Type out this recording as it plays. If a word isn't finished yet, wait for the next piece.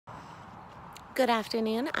Good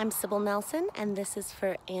afternoon, I'm Cybil Nelson, and this is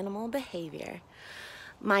for animal behavior.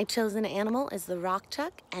 My chosen animal is the rock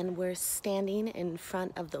chuck, and we're standing in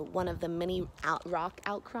front of one of the many rock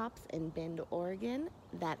outcrops in Bend, Oregon.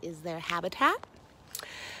 That is their habitat.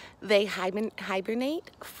 They hibernate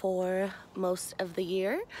for most of the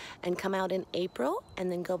year and come out in April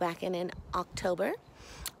and then go back in October.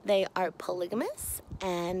 They are polygamous,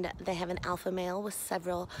 and they have an alpha male with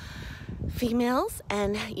several females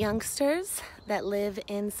and youngsters that live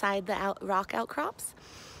inside the rock outcrops.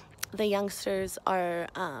 The youngsters are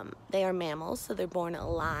they are mammals, so they're born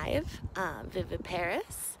alive,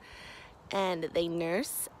 viviparous, and they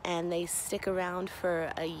nurse and they stick around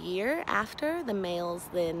for a year after. The males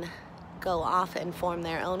then go off and form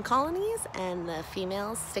their own colonies, and the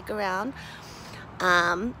females stick around.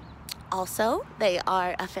 Also, they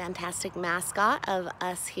are a fantastic mascot of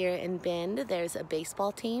us here in Bend. There's a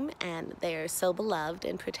baseball team, and they are so beloved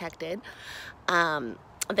and protected.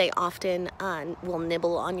 They often will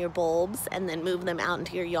nibble on your bulbs and then move them out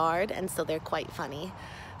into your yard, and so they're quite funny.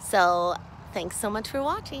 So, thanks so much for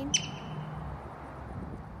watching.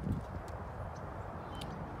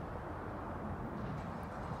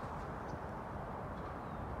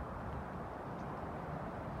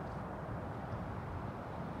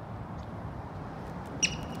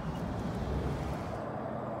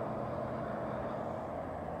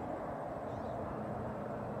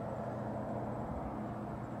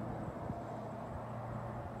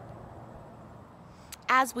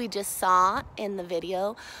 As we just saw in the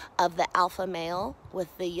video of the alpha male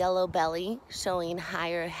with the yellow belly showing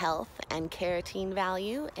higher health and carotene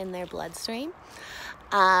value in their bloodstream,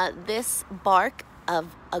 this bark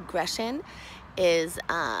of aggression is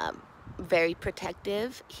very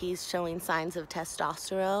protective. He's showing signs of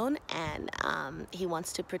testosterone, and he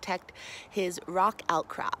wants to protect his rock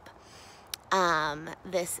outcrop.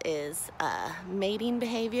 This is mating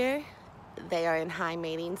behavior. They are in high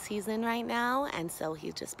mating season right now, and so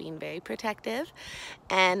he's just being very protective.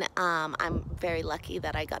 And I'm very lucky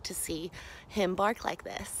that I got to see him bark like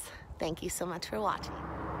this. Thank you so much for watching.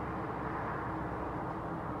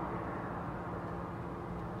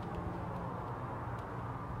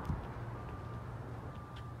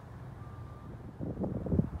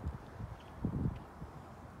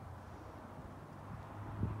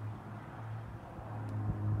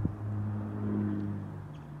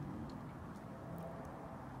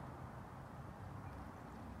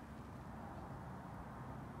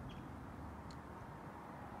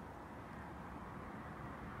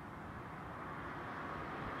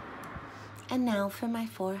 And now for my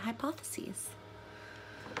 4 hypotheses.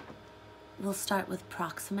 We'll start with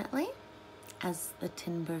proximately as the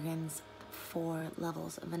Tinbergen's 4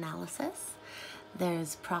 levels of analysis.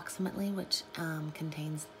 There's proximately, which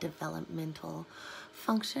contains developmental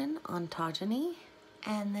function, ontogeny,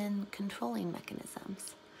 and then controlling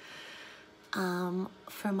mechanisms.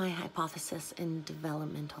 For my hypothesis in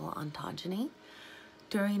developmental ontogeny,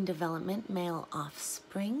 during development, male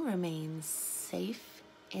offspring remains safe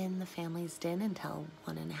in the family's den until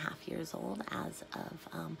 1.5 years old, as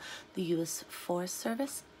of the U.S. Forest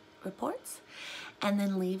Service reports, and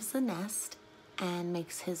then leaves the nest and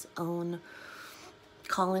makes his own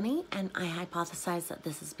colony. And I hypothesize that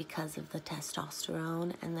this is because of the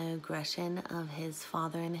testosterone and the aggression of his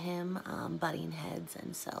father and him butting heads,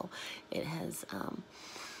 and so it has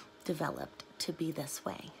developed to be this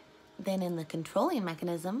way. Then in the controlling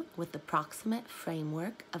mechanism, with the proximate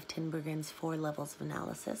framework of Tinbergen's 4 levels of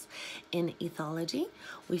analysis in Ethology,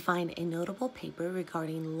 we find a notable paper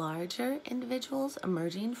regarding larger individuals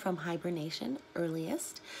emerging from hibernation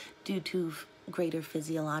earliest due to greater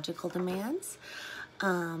physiological demands,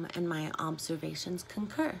 and my observations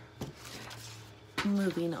concur.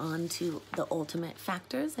 Moving on to the ultimate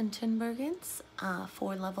factors in Tinbergen's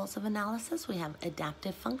 4 levels of analysis, we have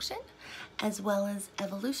adaptive function as well as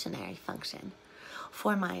evolutionary function.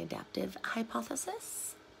 For my adaptive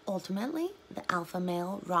hypothesis, ultimately, the alpha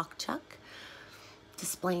male rock chuck,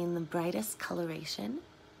 displaying the brightest coloration,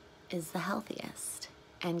 is the healthiest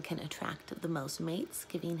and can attract the most mates,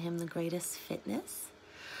 giving him the greatest fitness.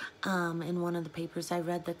 In one of the papers I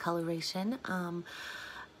read, the coloration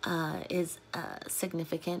is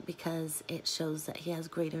significant because it shows that he has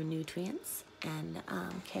greater nutrients and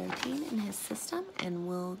carotene in his system and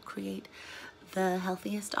will create the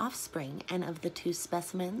healthiest offspring. And of the 2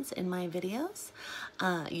 specimens in my videos,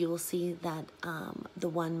 you will see that the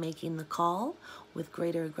one making the call with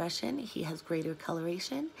greater aggression, he has greater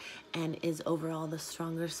coloration and is overall the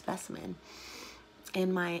stronger specimen.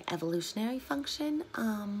 In my evolutionary function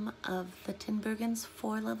of the Tinbergen's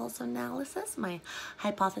 4 levels of analysis, my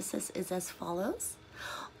hypothesis is as follows.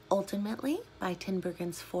 Ultimately, by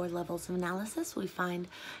Tinbergen's 4 levels of analysis, we find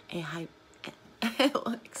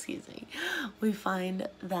we find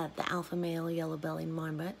that the alpha male yellow-bellied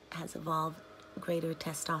marmot has evolved greater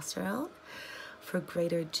testosterone for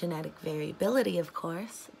greater genetic variability, of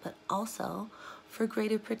course, but also for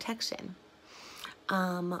greater protection.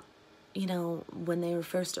 You know, when they were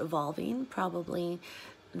first evolving, probably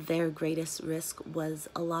their greatest risk was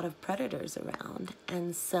a lot of predators around.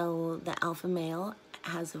 And so the alpha male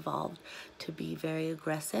has evolved to be very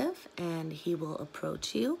aggressive, and he will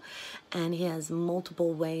approach you, and he has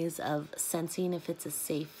multiple ways of sensing if it's a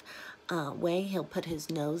safe way. He'll put his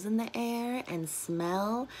nose in the air and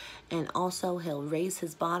smell, and also he'll raise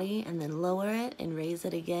his body and then lower it and raise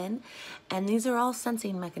it again. And these are all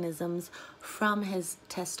sensing mechanisms from his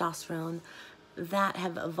testosterone that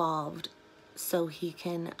have evolved so he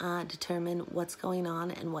can determine what's going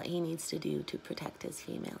on and what he needs to do to protect his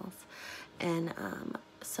females. And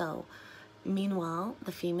so meanwhile,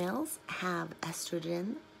 the females have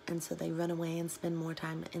estrogen, and so they run away and spend more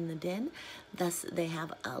time in the den. Thus, they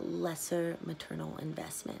have a lesser maternal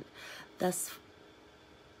investment. Thus,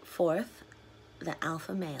 forth, the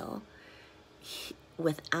alpha male,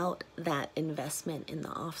 without that investment in the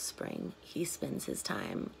offspring, he spends his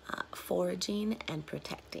time foraging and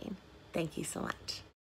protecting. Thank you so much.